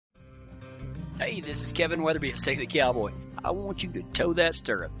Hey, this is Kevin Weatherby at Say the Cowboy. I want you to toe that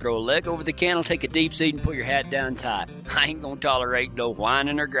stirrup, throw a leg over the cantle, take a deep seat, and put your hat down tight. I ain't gonna tolerate no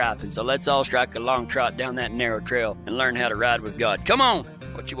whining or griping, so let's all strike a long trot down that narrow trail and learn how to ride with God. Come on!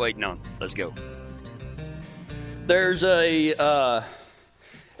 What you waiting on? Let's go. There's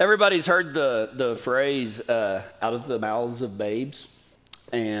everybody's heard the phrase, out of the mouths of babes.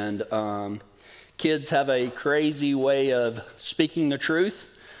 And kids have a crazy way of speaking the truth,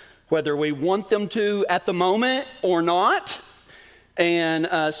 whether we want them to at the moment or not.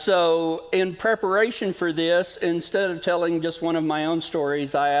 And so in preparation for this, instead of telling just one of my own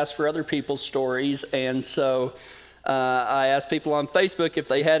stories, I asked for other people's stories. And so I asked people on Facebook if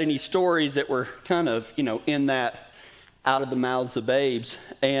they had any stories that were kind of, in that out of the mouths of babes.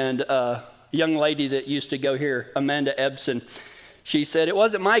 And a young lady that used to go here, Amanda Ebson, she said, it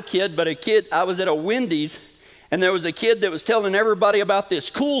wasn't my kid, but a kid, I was at a Wendy's, and there was a kid that was telling everybody about this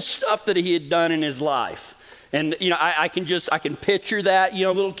cool stuff that he had done in his life. And, I can picture that,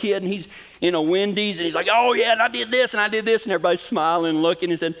 little kid, and he's in a Wendy's, and he's like, oh, yeah, and I did this, and everybody's smiling and looking.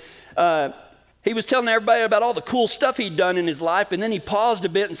 He said, he was telling everybody about all the cool stuff he'd done in his life, and then he paused a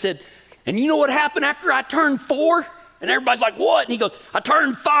bit and said, and you know what happened after I turned 4? And everybody's like, what? And he goes, I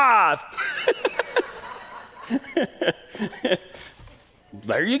turned 5.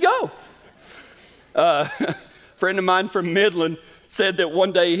 There you go. A friend of mine from Midland said that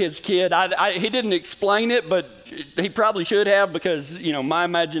one day his kid, he didn't explain it, but he probably should have because, my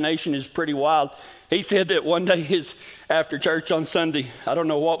imagination is pretty wild. He said that one day after church on Sunday, I don't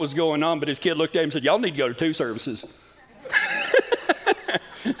know what was going on, but his kid looked at him and said, y'all need to go to 2 services.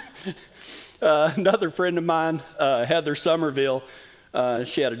 Another friend of mine, Heather Somerville,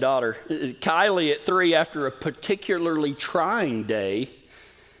 she had a daughter. Kylie at 3, after a particularly trying day,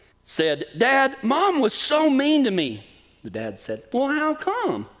 said, Dad, Mom was so mean to me. The dad said, well, how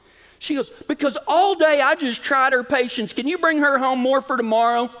come? She goes, because all day I just tried her patience. Can you bring her home more for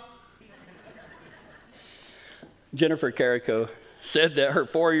tomorrow? Jennifer Carrico said that her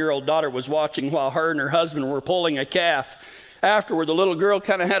 4-year-old daughter was watching while her and her husband were pulling a calf. Afterward, the little girl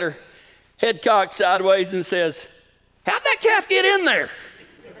kind of had her head cocked sideways and says, how'd that calf get in there?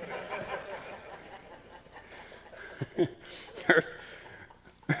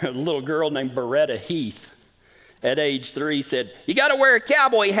 A little girl named Beretta Heath at age 3 said, you got to wear a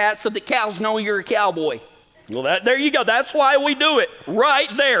cowboy hat so the cows know you're a cowboy. Well, there you go. That's why we do it right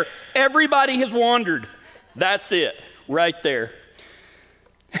there. Everybody has wandered. That's it right there.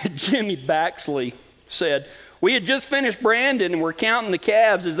 Jimmy Baxley said, we had just finished branding and were counting the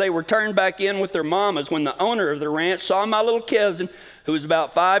calves as they were turned back in with their mamas when the owner of the ranch saw my little cousin, who was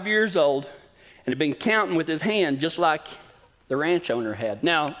about 5 years old, and had been counting with his hand just like the ranch owner had.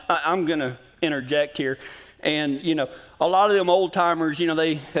 Now, I'm going to interject here. And, a lot of them old timers,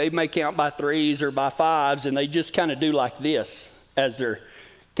 they may count by 3s or by 5s, and they just kind of do like this as they're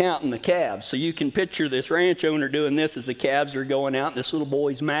counting the calves. So you can picture this ranch owner doing this as the calves are going out, and this little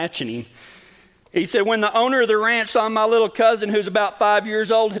boy's matching him. He said, when the owner of the ranch saw my little cousin, who's about 5 years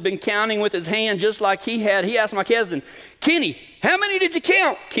old, had been counting with his hand just like he had, he asked my cousin, Kenny, how many did you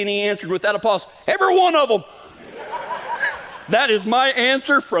count? Kenny answered without a pause, every one of them. That is my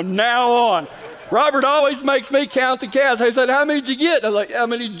answer from now on. Robert always makes me count the calves. He said, how many did you get? I was like, how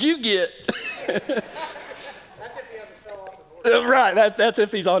many did you get? That's if he hasn't fell off his horse. Right, that's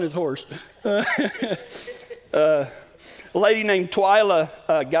if he's on his horse. A lady named Twyla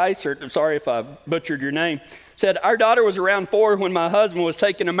Geisert, I'm sorry if I butchered your name, said, our daughter was around 4 when my husband was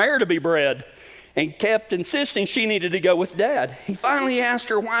taking a mare to be bred and kept insisting she needed to go with Dad. He finally asked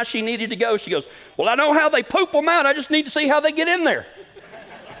her why she needed to go. She goes, well, I know how they poop them out. I just need to see how they get in there.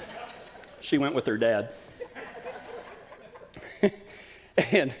 She went with her dad.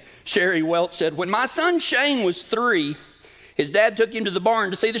 And Sherry Welch said, when my son Shane was 3, his dad took him to the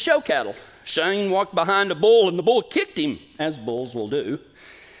barn to see the show cattle. Shane walked behind a bull, and the bull kicked him, as bulls will do.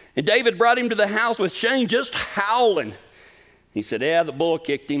 And David brought him to the house with Shane just howling. He said, yeah, the bull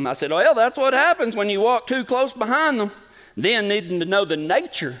kicked him. I said, well, that's what happens when you walk too close behind them. Then, needing to know the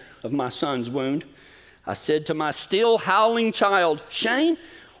nature of my son's wound, I said to my still howling child, Shane,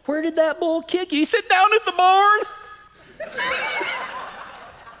 where did that bull kick you? He said, down at the barn.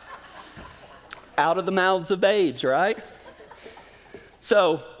 Out of the mouths of babes, right?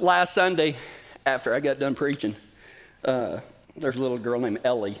 So last Sunday, after I got done preaching, there's a little girl named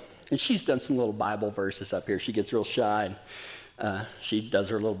Ellie, and she's done some little Bible verses up here. She gets real shy, and she does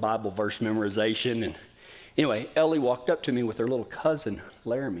her little Bible verse memorization. And anyway, Ellie walked up to me with her little cousin,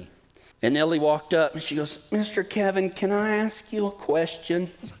 Laramie. And Ellie walked up, and she goes, Mr. Kevin, can I ask you a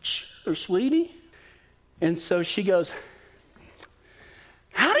question? I was like, sure, sweetie. And so she goes,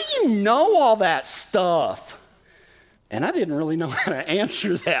 how do you know all that stuff? And I didn't really know how to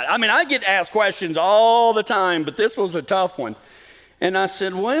answer that. I mean, I get asked questions all the time, but this was a tough one. And I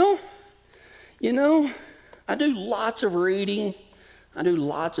said, well, I do lots of reading, I do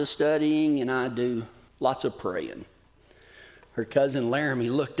lots of studying, and I do lots of praying. Her cousin Laramie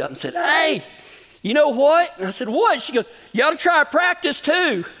looked up and said, hey, you know what? And I said, what? She goes, you ought to try practice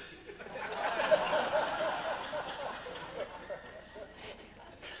too.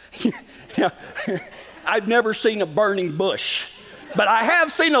 I've never seen a burning bush, but I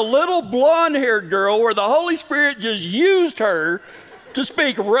have seen a little blonde-haired girl where the Holy Spirit just used her to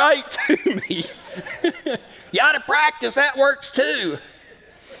speak right to me. You ought to practice, that works too.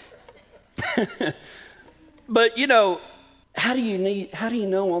 But how do you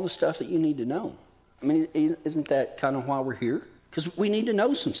know all the stuff that you need to know? I mean, isn't that kind of why we're here? Because we need to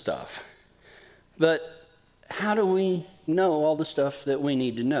know some stuff. But how do we know all the stuff that we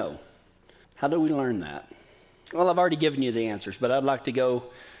need to know? How do we learn that? Well, I've already given you the answers, but I'd like to go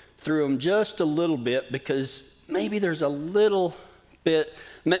through them just a little bit because maybe there's a little bit,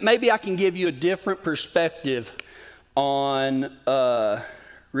 maybe I can give you a different perspective on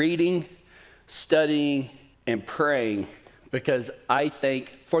reading, studying, and praying, because I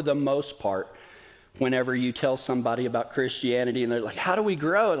think for the most part, whenever you tell somebody about Christianity and they're like, how do we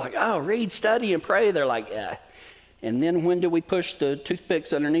grow? Like, oh, read, study, and pray. They're like, yeah. And then when do we push the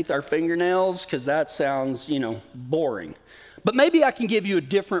toothpicks underneath our fingernails? Because that sounds, boring. But maybe I can give you a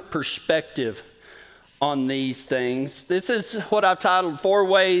different perspective on these things. This is what I've titled 4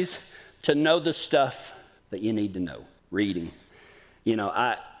 Ways to Know the Stuff That You Need to Know. Reading.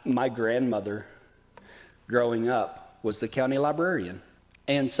 My grandmother growing up was the county librarian.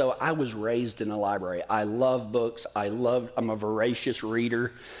 And so I was raised in a library. I love books. I'm a voracious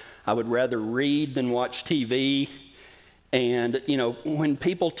reader. I would rather read than watch TV. And, when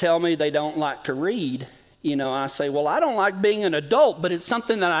people tell me they don't like to read, I say, well, I don't like being an adult, but it's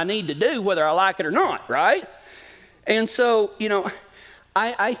something that I need to do whether I like it or not, right? And so,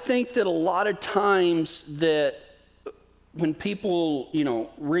 I think that a lot of times that when people,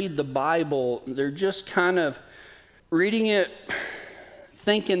 read the Bible, they're just kind of reading it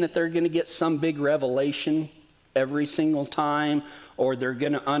thinking that they're going to get some big revelation every single time, or they're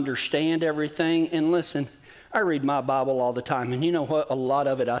going to understand everything. And listen, I read my Bible all the time, and you know what? A lot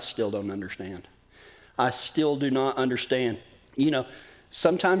of it I still don't understand. I still do not understand.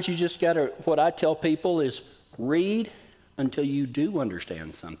 Sometimes you just got to, what I tell people is read until you do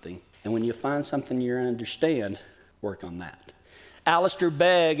understand something. And when you find something you understand, work on that. Alistair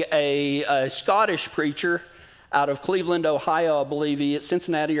Begg, a Scottish preacher out of Cleveland, Ohio, I believe he is,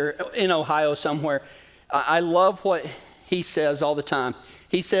 Cincinnati or in Ohio somewhere. I love what he says all the time.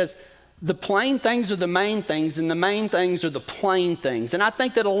 He says, the plain things are the main things, and the main things are the plain things. And I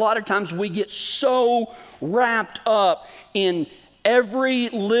think that a lot of times we get so wrapped up in every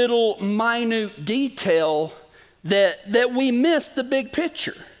little minute detail that we miss the big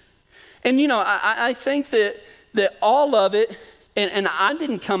picture. And I think that all of it, and I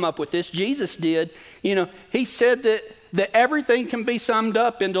didn't come up with this, Jesus did. He said that everything can be summed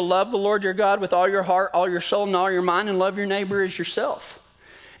up into love the Lord your God with all your heart, all your soul, and all your mind, and love your neighbor as yourself.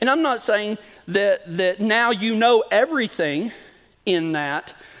 And I'm not saying that now you know everything in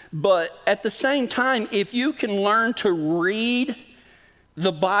that, but at the same time, if you can learn to read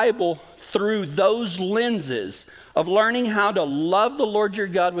the Bible through those lenses of learning how to love the Lord your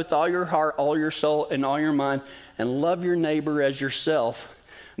God with all your heart, all your soul, and all your mind, and love your neighbor as yourself,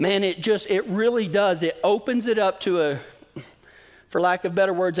 man, it really does. It opens it up to for lack of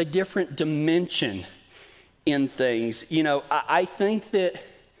better words, a different dimension in things. I think that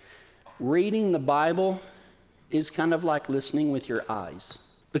reading the Bible is kind of like listening with your eyes,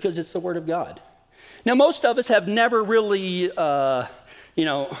 because it's the Word of God. Now, most of us have never really, the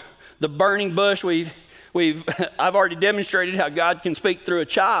burning bush. I've already demonstrated how God can speak through a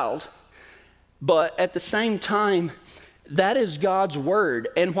child, but at the same time, that is God's Word.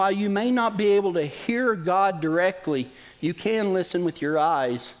 And while you may not be able to hear God directly, you can listen with your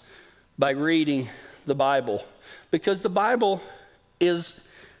eyes by reading the Bible, because the Bible is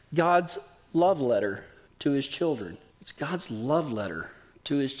God's love letter to his children. It's God's love letter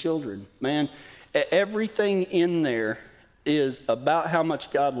to his children. Man, everything in there is about how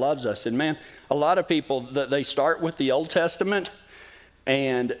much God loves us. And man, a lot of people, they start with the Old Testament,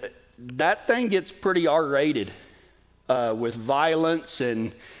 and that thing gets pretty R-rated with violence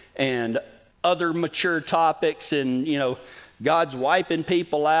and other mature topics, and God's wiping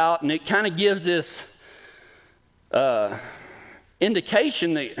people out, and it kind of gives this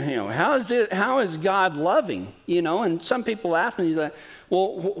indication that, how is God loving? And some people laugh and he's like,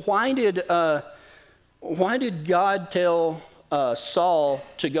 Well, why did God tell Saul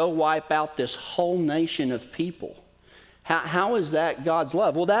to go wipe out this whole nation of people? How is that God's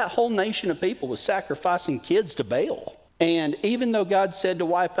love? Well, that whole nation of people was sacrificing kids to Baal. And even though God said to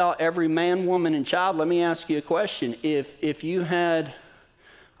wipe out every man, woman, and child, let me ask you a question. If you had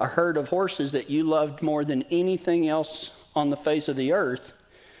a herd of horses that you loved more than anything else on the face of the earth,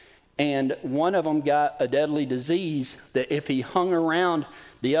 and one of them got a deadly disease that if he hung around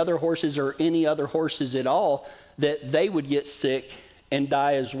the other horses or any other horses at all, that they would get sick and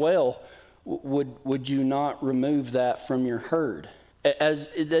die as well, would you not remove that from your herd? As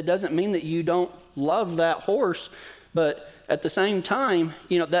that doesn't mean that you don't love that horse, but at the same time,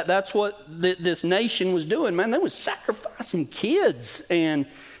 that's what this nation was doing. Man, they was sacrificing kids and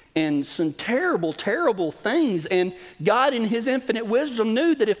some terrible, terrible things. And God in his infinite wisdom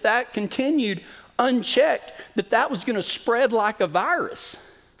knew that if that continued unchecked, that was going to spread like a virus.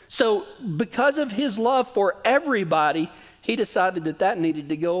 So because of his love for everybody, he decided that needed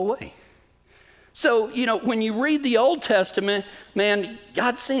to go away. So, when you read the Old Testament, man,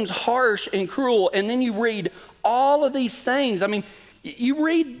 God seems harsh and cruel. And then you read all of these things. I mean, you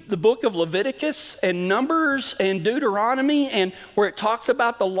read the book of Leviticus and Numbers and Deuteronomy, and where it talks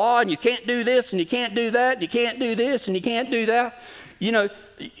about the law, and you can't do this, and you can't do that, and you can't do this, and you can't do that.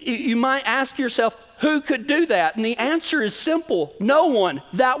 You might ask yourself, who could do that? And the answer is simple. No one.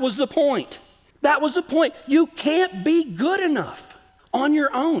 That was the point. That was the point. You can't be good enough on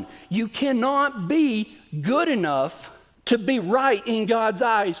your own. You cannot be good enough to be right in God's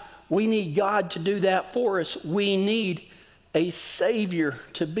eyes. We need God to do that for us. We need a Savior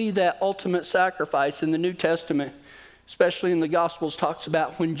to be that ultimate sacrifice. In the New Testament, especially in the Gospels, talks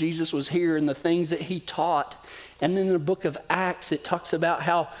about when Jesus was here and the things that he taught. And then in the book of Acts, it talks about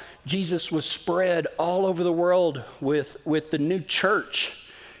how Jesus was spread all over the world with the new church.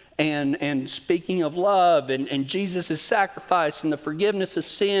 And speaking of love and Jesus' sacrifice and the forgiveness of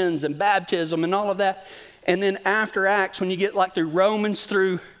sins and baptism and all of that. And then after Acts, when you get like through Romans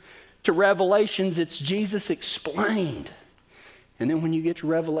through to Revelations, it's Jesus explained. And then when you get to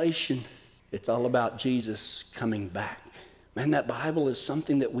Revelation, it's all about Jesus coming back. Man, that Bible is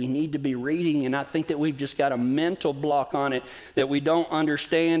something that we need to be reading, and I think that we've just got a mental block on it, that we don't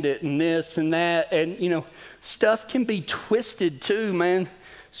understand it and this and that. And, stuff can be twisted too, man.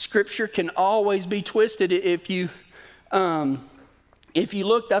 Scripture can always be twisted. If you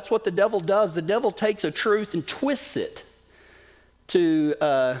look, that's what the devil does. The devil takes a truth and twists it to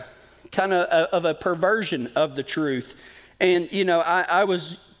kind of a perversion of the truth. And, I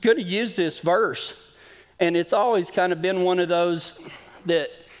was going to use this verse, and it's always kind of been one of those that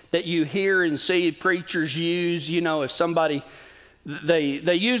you hear and see preachers use. If somebody,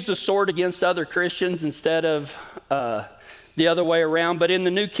 they use the sword against other Christians instead of the other way around. But in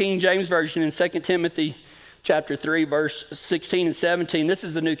the New King James Version, in 2 Timothy chapter 3, verse 16 and 17, this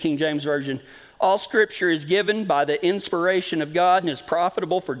is the New King James Version. All Scripture is given by the inspiration of God and is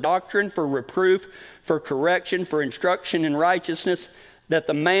profitable for doctrine, for reproof, for correction, for instruction in righteousness, that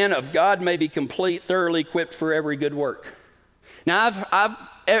the man of God may be complete, thoroughly equipped for every good work. Now,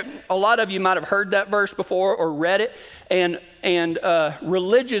 a lot of you might have heard that verse before or read it, and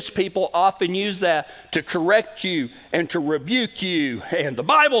religious people often use that to correct you and to rebuke you. And the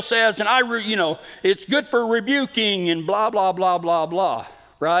Bible says, and it's good for rebuking and blah, blah, blah, blah, blah,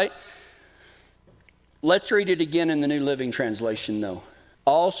 right? Let's read it again in the New Living Translation, though.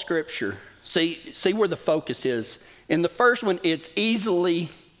 All Scripture, see where the focus is. In the first one, it's easy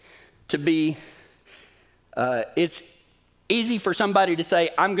for somebody to say,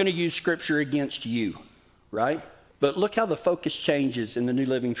 I'm going to use Scripture against you, right? But look how the focus changes in the New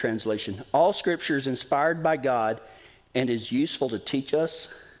Living Translation. All Scripture is inspired by God and is useful to teach us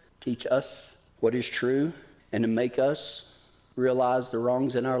what is true and to make us realize the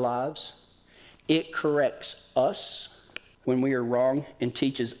wrongs in our lives. It corrects us when we are wrong and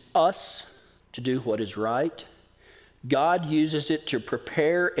teaches us to do what is right. God uses it to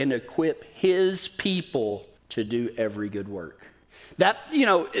prepare and equip his people to do every good work. That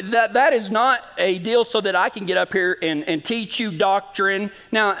is not a deal so that I can get up here and teach you doctrine.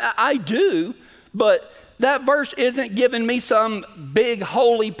 Now, I do, but that verse isn't giving me some big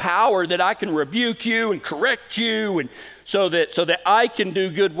holy power that I can rebuke you and correct you and so that I can do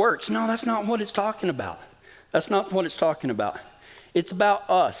good works. No, that's not what it's talking about. That's not what it's talking about. It's about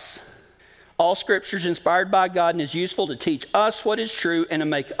us. All Scripture is inspired by God and is useful to teach us what is true and to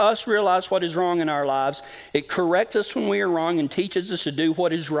make us realize what is wrong in our lives. It corrects us when we are wrong and teaches us to do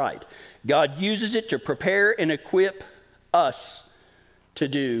what is right. God uses it to prepare and equip us to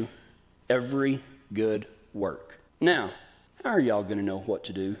do every good work. Now, How are y'all going to know what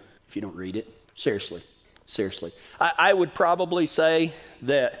to do if you don't read it? Seriously. I would probably say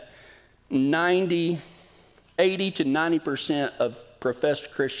that 80 to 90% of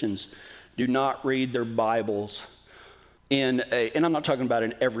professed Christians do not read their Bibles and I'm not talking about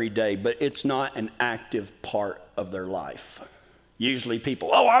an everyday, but it's not an active part of their life. Usually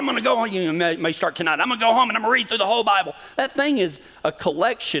people, I'm going to go home, you may start tonight, I'm going to go home and I'm going to read through the whole Bible. That thing is a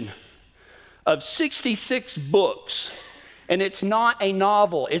collection of 66 books, and it's not a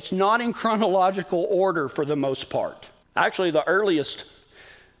novel. It's not in chronological order for the most part. Actually, the earliest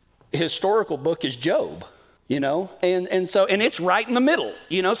historical book is Job, and it's right in the middle,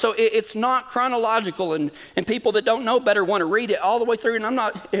 so it's not chronological, and people that don't know better want to read it all the way through,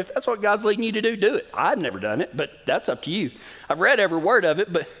 and if that's what God's leading you to do it. I've never done it, but that's up to you. I've read every word of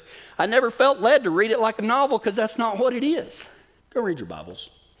it, but I never felt led to read it like a novel because that's not what it is. Go read your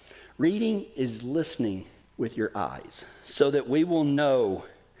Bibles. Reading is listening with your eyes so that we will know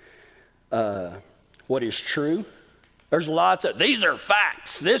what is true. There's lots of, these are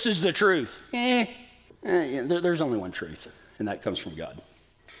facts. This is the truth. There's only one truth, and that comes from God.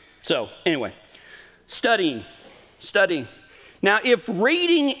 So anyway, studying. Now, if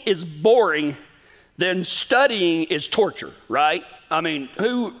reading is boring, then studying is torture, right? I mean,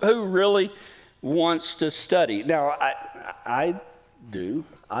 who really wants to study? Now, I do.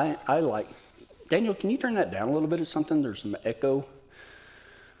 I like. Daniel, can you turn that down a little bit or something? There's some echo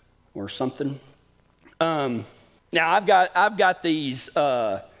or something. Now I've got these.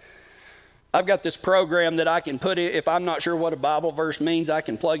 I've got this program that I can put in. If I'm not sure what a Bible verse means, I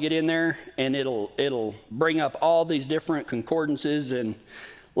can plug it in there, and it'll bring up all these different concordances and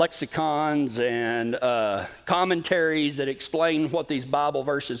lexicons and commentaries that explain what these Bible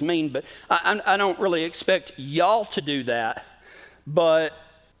verses mean. But I don't really expect y'all to do that. But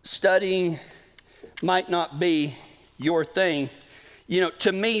studying might not be your thing.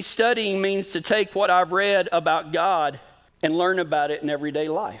 To me, studying means to take what I've read about God and learn about it in everyday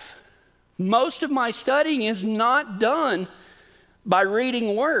life. Most of my studying is not done by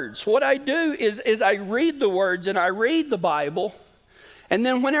reading words. What I do is I read the words and I read the Bible, and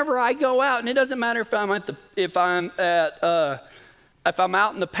then whenever I go out, and it doesn't matter if I'm out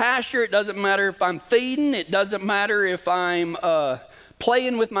in the pasture, it doesn't matter if I'm feeding, it doesn't matter if I'm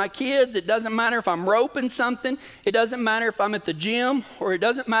playing with my kids, it doesn't matter if I'm roping something, it doesn't matter if I'm at the gym, or it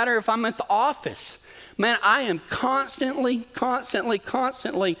doesn't matter if I'm at the office. Man, I am constantly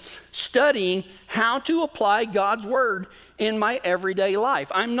studying how to apply God's word in my everyday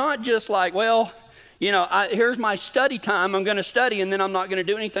life. I'm not just like, here's my study time, I'm going to study, and then I'm not going to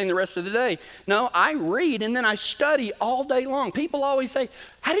do anything the rest of the day. No, I read and then I study all day long. People always say,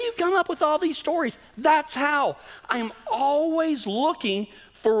 how do you come up with all these stories? That's how. I'm always looking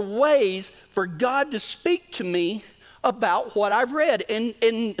for ways for God to speak to me about what I've read.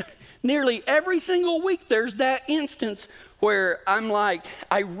 And nearly every single week there's that instance where I'm like,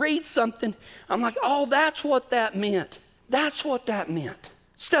 I read something, I'm like, that's what that meant. That's what that meant.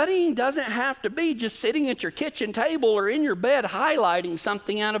 Studying doesn't have to be just sitting at your kitchen table or in your bed highlighting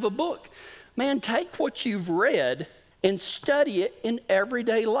something out of a book. Man, take what you've read and study it in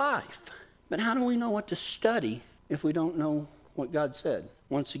everyday life. But how do we know what to study if we don't know what God said?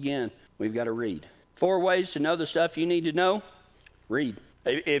 Once again, we've got to read. 4 ways to know the stuff you need to know. Read.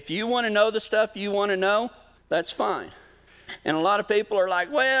 If you want to know the stuff you want to know, that's fine. And a lot of people are like,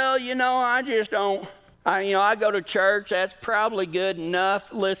 I just don't. I go to church, that's probably good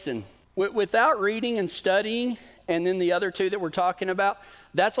enough. Listen, without reading and studying, and then the other 2 that we're talking about,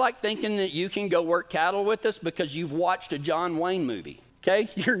 that's like thinking that you can go work cattle with us because you've watched a John Wayne movie, okay?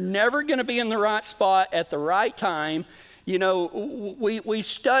 You're never going to be in the right spot at the right time. We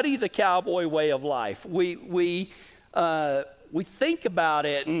study the cowboy way of life. We think about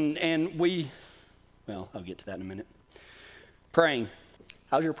it, and I'll get to that in a minute. Praying.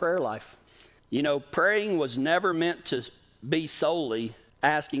 How's your prayer life? Praying was never meant to be solely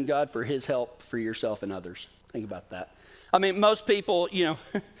asking God for his help for yourself and others. Think about that. I mean, most people,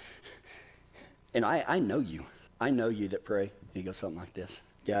 and I know you. I know you that pray. You go something like this.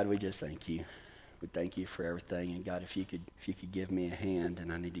 God, we just thank you. We thank you for everything. And God, if you could give me a hand, and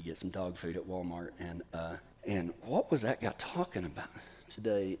I need to get some dog food at Walmart. And what was that guy talking about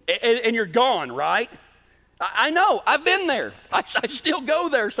today? And you're gone, right? I know, I've been there. I still go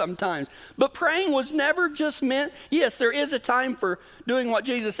there sometimes. But praying was never just meant, yes, there is a time for doing what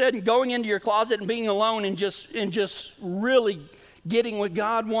Jesus said and going into your closet and being alone and just really getting with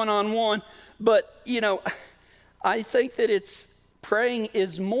God one-on-one. But, I think that praying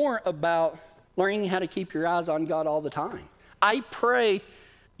is more about learning how to keep your eyes on God all the time. I pray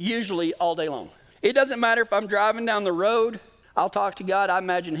usually all day long. It doesn't matter if I'm driving down the road I'll talk to God. I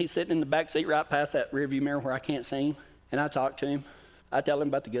imagine he's sitting in the back seat right past that rearview mirror where I can't see him. And I talk to him. I tell him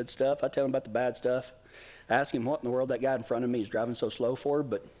about the good stuff. I tell him about the bad stuff. I ask him what in the world that guy in front of me is driving so slow for.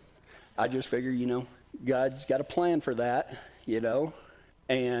 But I just figure, God's got a plan for that,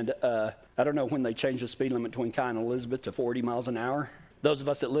 And I don't know when they changed the speed limit between Kai and Elizabeth to 40 miles an hour. Those of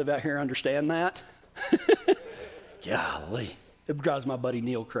us that live out here understand that. Golly. It drives my buddy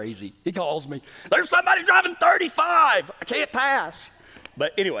Neil crazy. He calls me, there's somebody driving 35. I can't pass.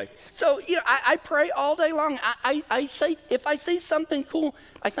 But anyway, so, I pray all day long. I say, if I see something cool,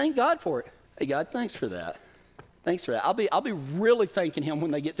 I thank God for it. Hey, God, thanks for that. Thanks for that. I'll be really thanking him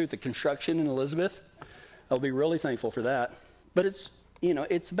when they get through the construction in Elizabeth. I'll be really thankful for that. But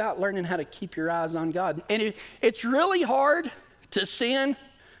it's about learning how to keep your eyes on God. And it's really hard to sin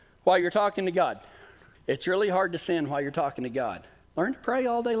while you're talking to God. It's really hard to sin while you're talking to God. Learn to pray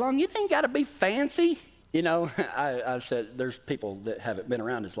all day long. You ain't got to be fancy. I've said there's people that haven't been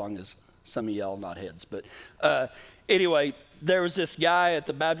around as long as some of y'all nod heads. But anyway, there was this guy at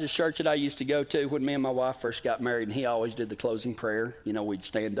the Baptist church that I used to go to when me and my wife first got married, and he always did the closing prayer. We'd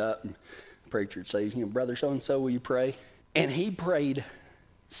stand up and the preacher would say, Brother so-and-so, will you pray? And he prayed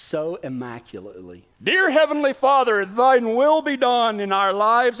so immaculately. Dear Heavenly Father, thine will be done in our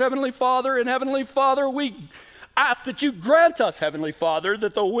lives, Heavenly Father. And Heavenly Father, we ask that you grant us, Heavenly Father,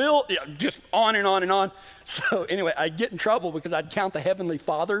 that the will, just on and on and on. So anyway, I'd get in trouble because I'd count the Heavenly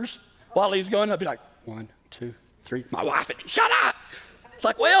Fathers while he's going. I'd be like, 1, 2, 3. My wife would, shut up. It's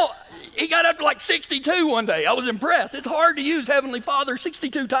like, well, he got up to like 62 one day. I was impressed. It's hard to use Heavenly Father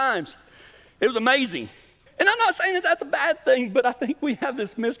 62 times. It was amazing. And I'm not saying that that's a bad thing, but I think we have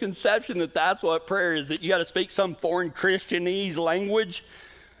this misconception that that's what prayer is, that you got to speak some foreign Christianese language.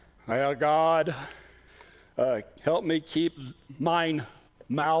 Well, God, help me keep mine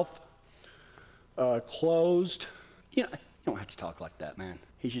mouth closed. You don't have to talk like that, man.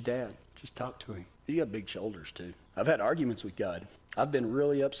 He's your dad. Just talk to him. He's got big shoulders, too. I've had arguments with God. I've been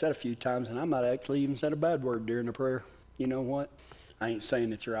really upset a few times, and I might actually even said a bad word during the prayer. You know what? I ain't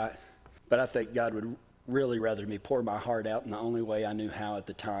saying it's right, but I think God would really rather me pour my heart out in the only way I knew how at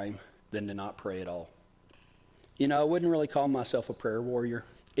the time than to not pray at all. I wouldn't really call myself a prayer warrior.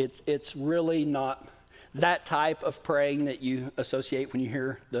 It's really not that type of praying that you associate when you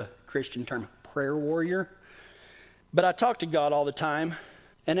hear the Christian term prayer warrior. But I talk to God all the time,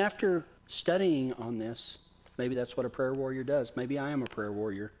 and after studying on this, maybe that's what a prayer warrior does. Maybe I am a prayer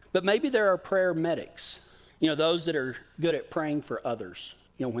warrior. But maybe there are prayer medics, those that are good at praying for others,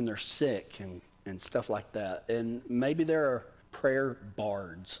 when they're sick and stuff like that. And maybe there are prayer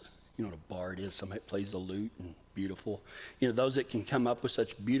bards. You know what a bard is? Somebody plays the lute and beautiful. Those that can come up with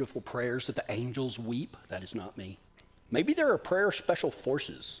such beautiful prayers that the angels weep. That is not me. Maybe there are prayer special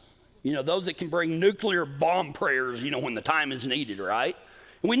forces. Those that can bring nuclear bomb prayers, when the time is needed, right?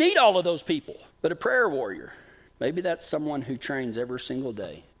 And we need all of those people. But a prayer warrior, maybe that's someone who trains every single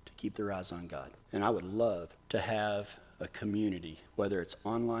day to keep their eyes on God. And I would love to have a community, whether it's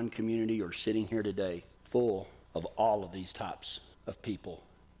online community or sitting here today, full of all of these types of people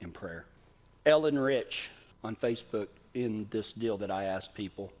in prayer. Ellen Rich on Facebook, in this deal that I asked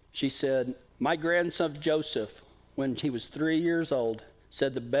people, she said, my grandson Joseph, when he was 3 years old,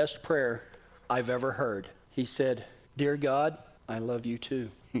 said the best prayer I've ever heard. He said, dear God, I love you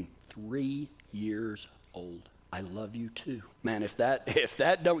too. 3 years old. I love you too. Man, if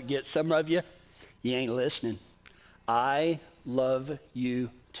that don't get some of you, you ain't listening. I love you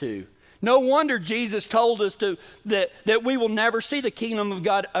too. No wonder Jesus told us that we will never see the kingdom of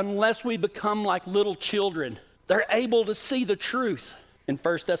God unless we become like little children. They're able to see the truth. In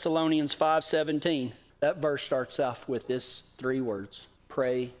 1 Thessalonians 5:17, that verse starts off with this 3 words,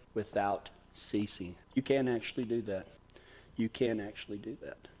 pray without ceasing. You can actually do that. You can actually do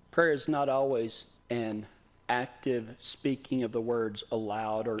that. Prayer is not always an active speaking of the words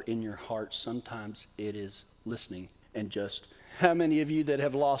aloud or in your heart. Sometimes it is listening and just. How many of you that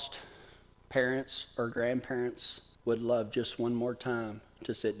have lost parents or grandparents would love just one more time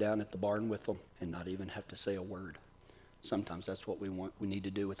to sit down at the barn with them and not even have to say a word? Sometimes that's what we need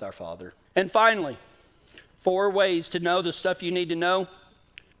to do with our Father. And finally, 4 ways to know the stuff you need to know.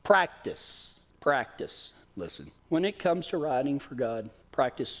 Practice. Practice. Listen, when it comes to writing for God,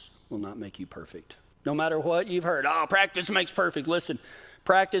 practice will not make you perfect. No matter what you've heard, practice makes perfect. Listen,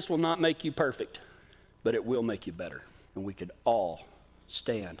 practice will not make you perfect, but it will make you better. And we could all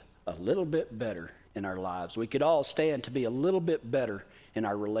stand a little bit better in our lives. We could all stand to be a little bit better in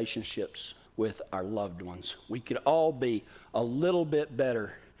our relationships with our loved ones. We could all be a little bit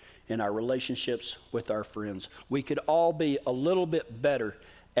better in our relationships with our friends. We could all be a little bit better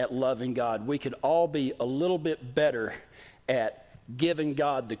at loving God. We could all be a little bit better at giving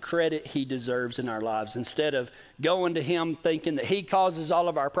God the credit he deserves in our lives instead of going to him thinking that he causes all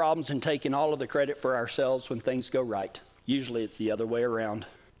of our problems and taking all of the credit for ourselves when things go right. Usually it's the other way around.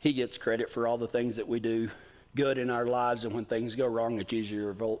 He gets credit for all the things that we do good in our lives, and when things go wrong, it's usually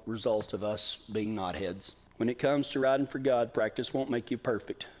a result of us being knotheads. When it comes to riding for God, practice won't make you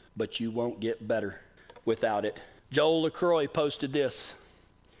perfect, but you won't get better without it. Joel LaCroix posted this.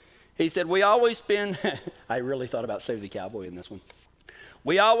 He said, we always spend, I really thought about Save the Cowboy in this one.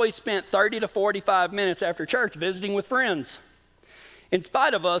 We always spent 30 to 45 minutes after church visiting with friends. In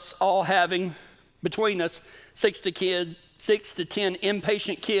spite of us all having, between us, 6 to 10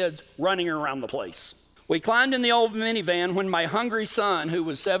 impatient kids running around the place. We climbed in the old minivan when my hungry son, who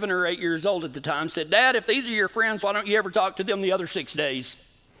was 7 or 8 years old at the time, said, Dad, if these are your friends, why don't you ever talk to them the other 6 days?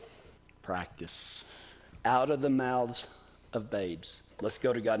 Practice. Out of the mouths of babes. Let's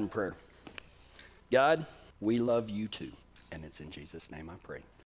go to God in prayer. God, we love you too. And it's in Jesus' name I pray.